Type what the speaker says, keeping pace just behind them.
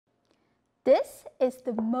This is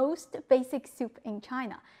the most basic soup in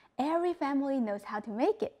China. Every family knows how to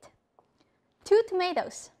make it. 2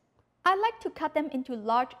 tomatoes. I like to cut them into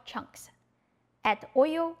large chunks. Add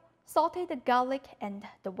oil, saute the garlic and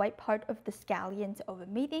the white part of the scallions over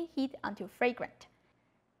medium heat until fragrant.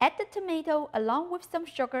 Add the tomato along with some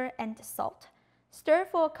sugar and salt. Stir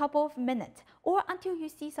for a couple of minutes or until you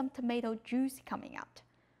see some tomato juice coming out.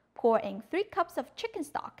 Pour in 3 cups of chicken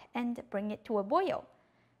stock and bring it to a boil.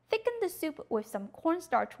 Thicken the soup with some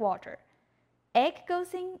cornstarch water. Egg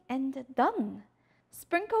goes in and done.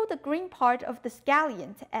 Sprinkle the green part of the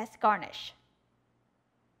scallions as garnish.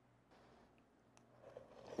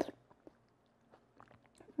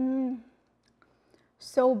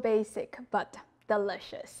 So basic but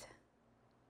delicious.